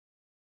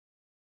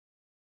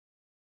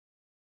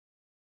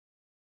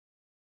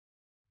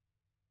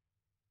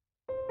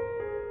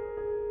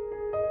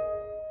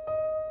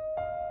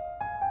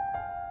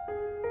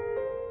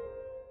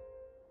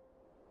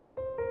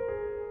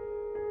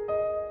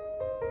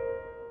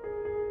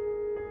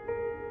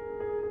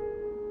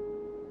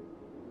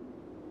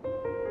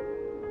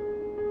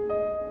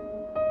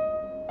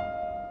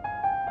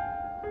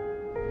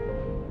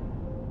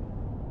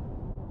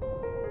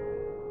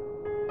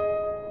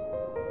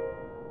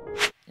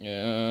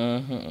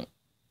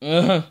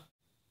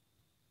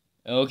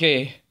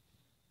Okay,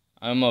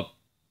 I'm up,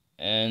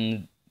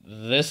 and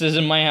this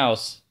isn't my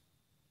house.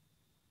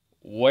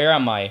 Where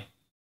am I?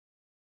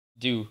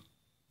 Do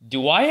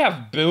I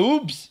have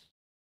boobs?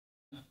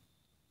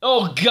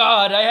 Oh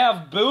God, I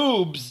have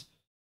boobs!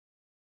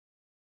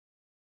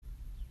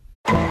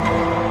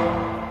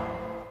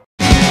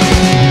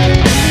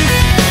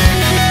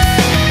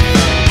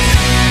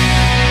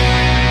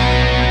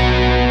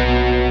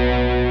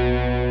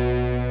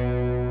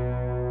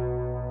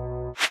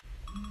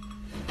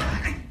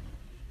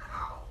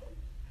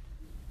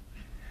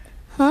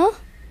 Huh?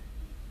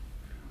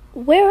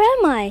 Where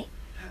am I?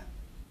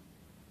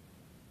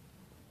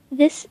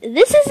 This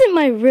isn't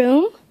my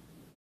room.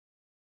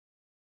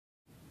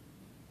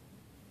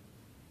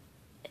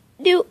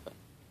 Do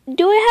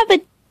I have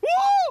a...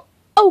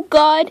 Oh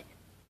God!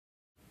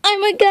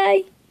 I'm a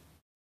guy!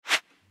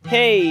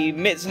 Hey,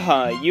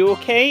 Mitsuha, you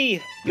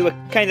okay? You were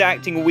kinda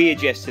acting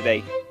weird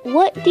yesterday.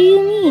 What do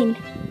you mean?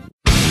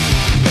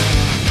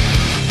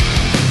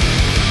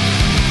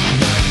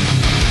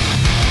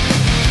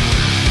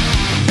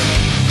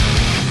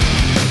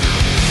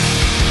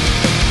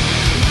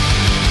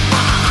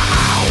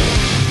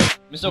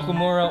 Miss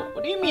Okumura,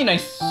 what do you mean I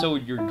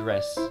sewed your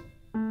dress?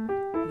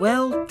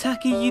 Well,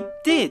 Taki, you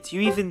did.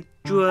 You even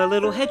drew a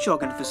little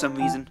hedgehog in it for some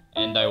reason.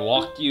 And I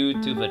walked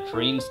you to the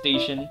train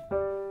station?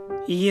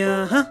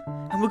 Yeah, huh?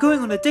 And we're going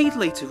on a date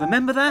later,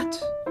 remember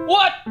that?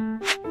 What?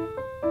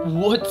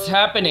 What's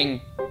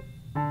happening?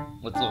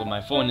 Let's look at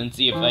my phone and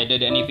see if I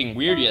did anything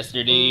weird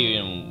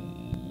yesterday.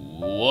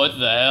 What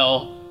the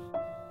hell?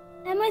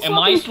 Am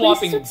I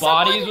swapping with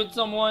bodies with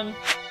someone?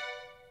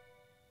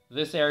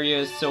 This area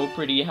is so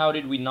pretty. How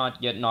did we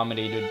not get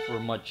nominated for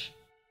much?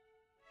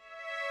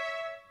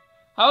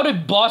 How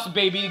did Boss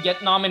Baby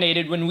get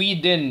nominated when we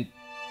didn't?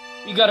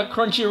 We got a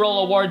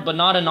Crunchyroll award but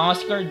not an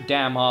Oscar?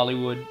 Damn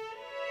Hollywood.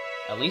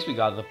 At least we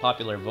got the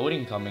popular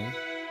voting coming.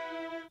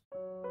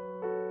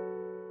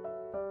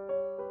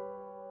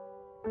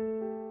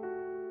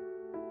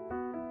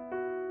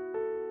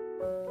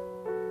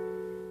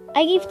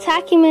 I gave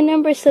Taki my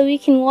number so we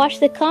can watch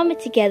the comet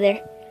together.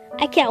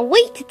 I can't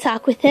wait to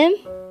talk with him.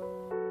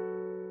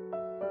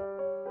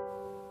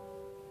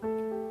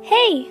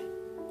 Hey!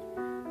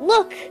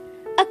 Look!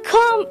 A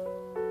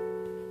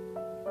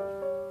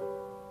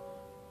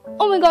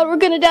Oh my God, we're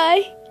gonna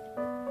die!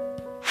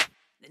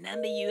 The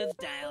number you have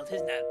dialed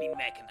has not been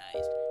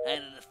recognized.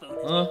 Either the phone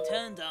has been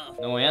turned off.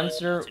 No or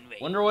answer. it's in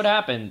range. Wonder what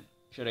happened.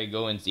 Should I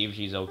go and see if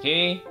she's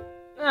okay?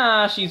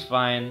 Nah, she's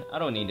fine. I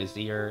don't need to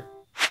see her.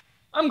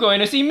 I'm going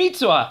to see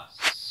Mitsuha!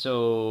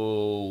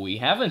 So, we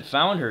haven't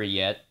found her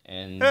yet,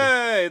 and...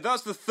 Hey,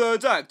 that's the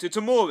third act,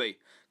 Itomori.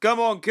 Come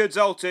on, kids,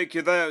 I'll take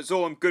you there. It's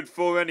all I'm good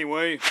for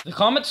anyway. The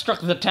comet struck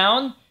the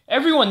town?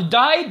 Everyone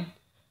died?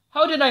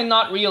 How did I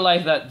not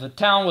realize that the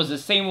town was the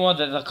same one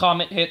that the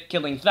comet hit,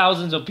 killing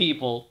thousands of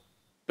people?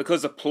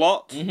 Because of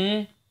plot?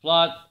 Mm-hmm.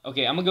 Plot.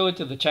 Okay, I'm gonna go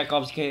to the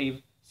Chekhov's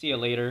cave. See you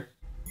later.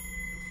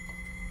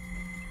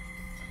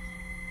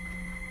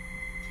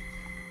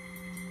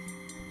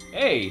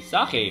 Hey,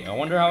 sake. I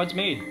wonder how it's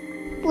made.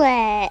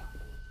 What?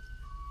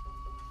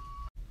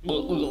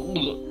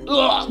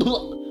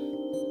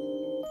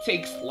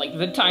 Takes like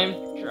the time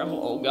travel.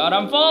 Oh God,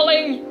 I'm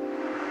falling!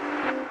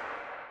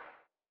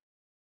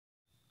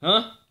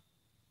 Huh?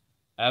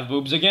 I have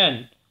boobs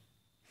again.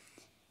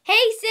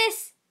 Hey,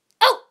 sis!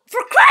 Oh,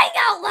 for crying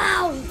out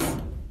loud!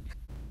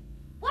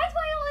 Why do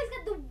I always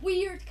get the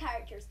weird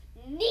characters?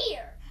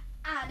 Nier,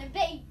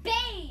 Annabelle,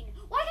 Bane.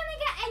 Why can't I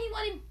get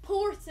anyone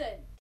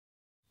important?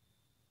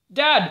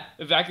 Dad,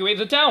 evacuate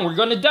the town. We're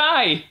gonna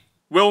die.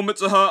 Well,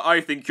 Mitsuha, I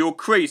think you're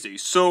crazy,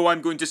 so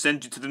I'm going to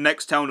send you to the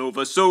next town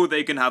over so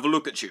they can have a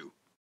look at you.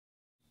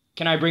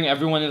 Can I bring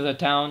everyone to the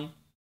town?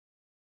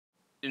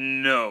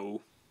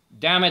 No.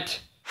 Damn it.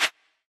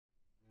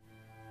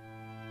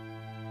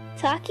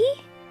 Taki?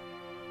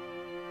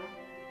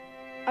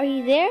 Are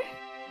you there?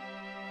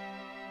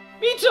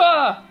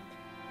 Mitsuha!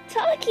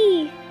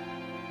 Taki!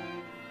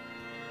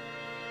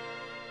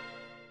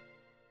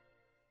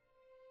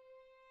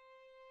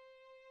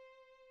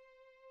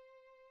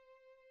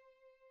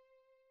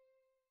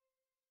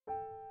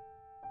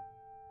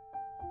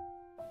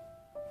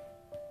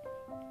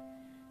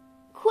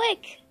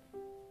 Quick!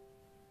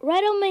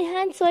 Write on my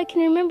hand so I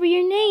can remember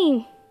your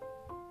name.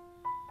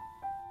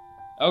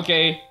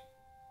 Okay.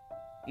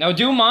 Now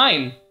do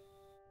mine.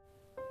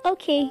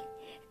 Okay,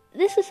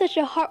 this is such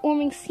a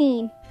heartwarming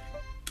scene.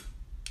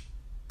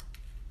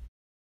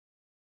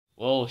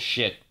 Well,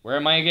 shit. Where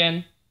am I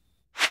again?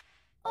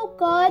 Oh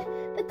God,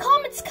 the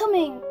comet's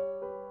coming!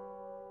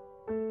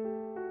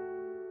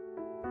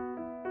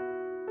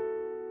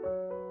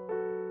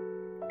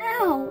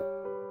 Ow!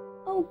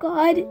 Oh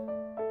God.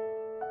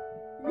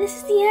 This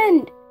is the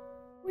end.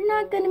 We're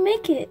not gonna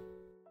make it.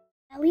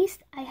 At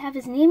least I have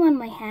his name on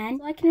my hand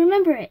so I can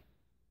remember it.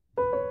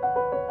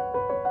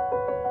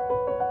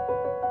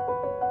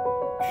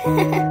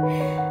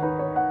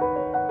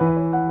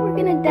 We're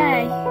gonna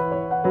die.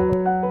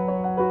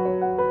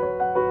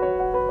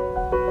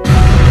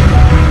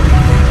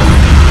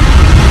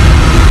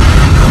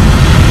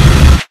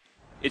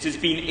 It has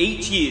been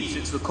 8 years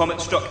since the comet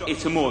struck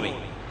Itomori.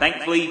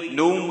 Thankfully,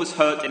 no one was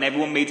hurt and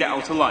everyone made it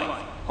out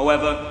alive.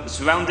 However, the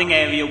surrounding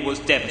area was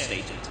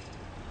devastated.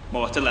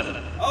 More at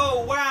 11.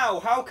 Oh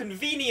wow, how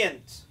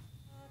convenient!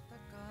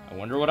 I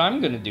wonder what I'm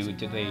gonna do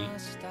today. I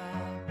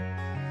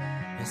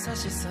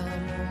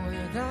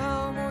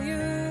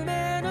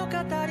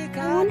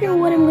wonder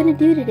what I'm gonna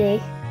do today.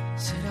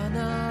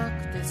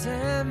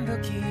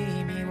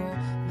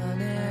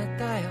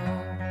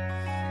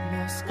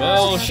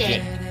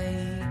 Bullshit.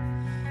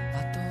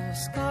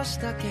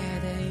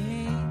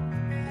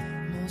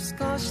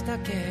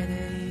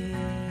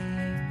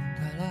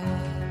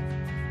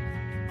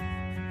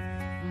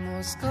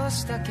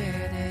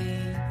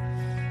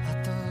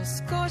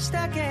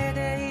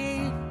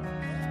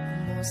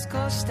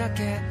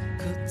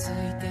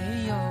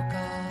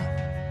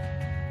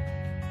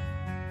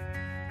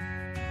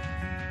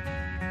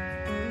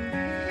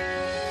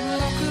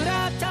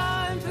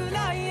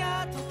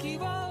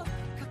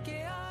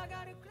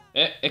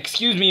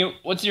 Excuse me,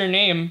 what's your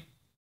name?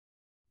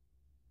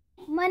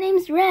 My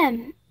name's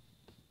Rem.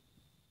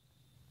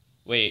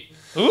 Wait,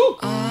 who?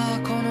 こ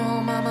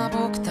のまま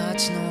僕た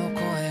ちの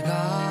声が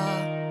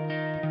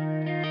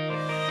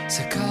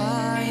世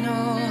界の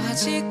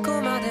端っ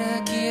こまで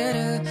消え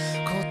る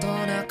こと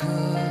なく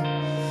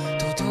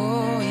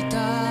届い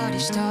たり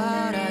し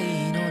たら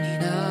いいのに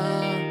な。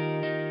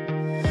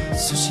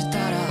そした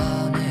ら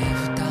ね、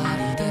二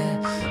人で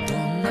ど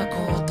んな言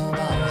葉を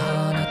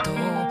花と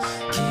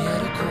消え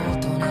るこ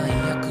とない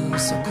約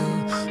束を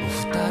二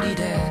人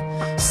で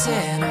せー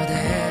ので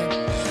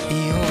言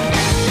おう。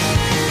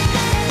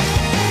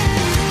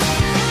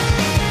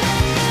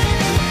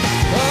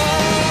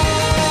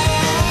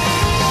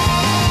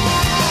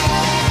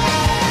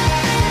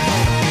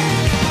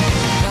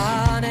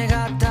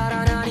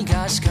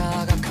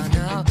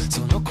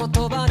言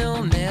葉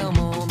の目を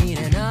も見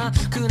れな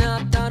く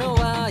なったの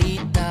は一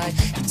体い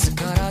つ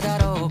からだ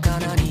ろうか、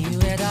何故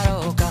だ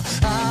ろうか。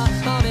あ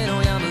あ、雨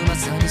の止むま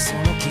さにそ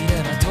の切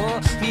れ間と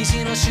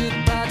虹の出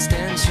発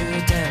点終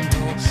点と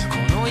こ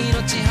の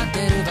命果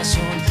てる場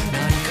所に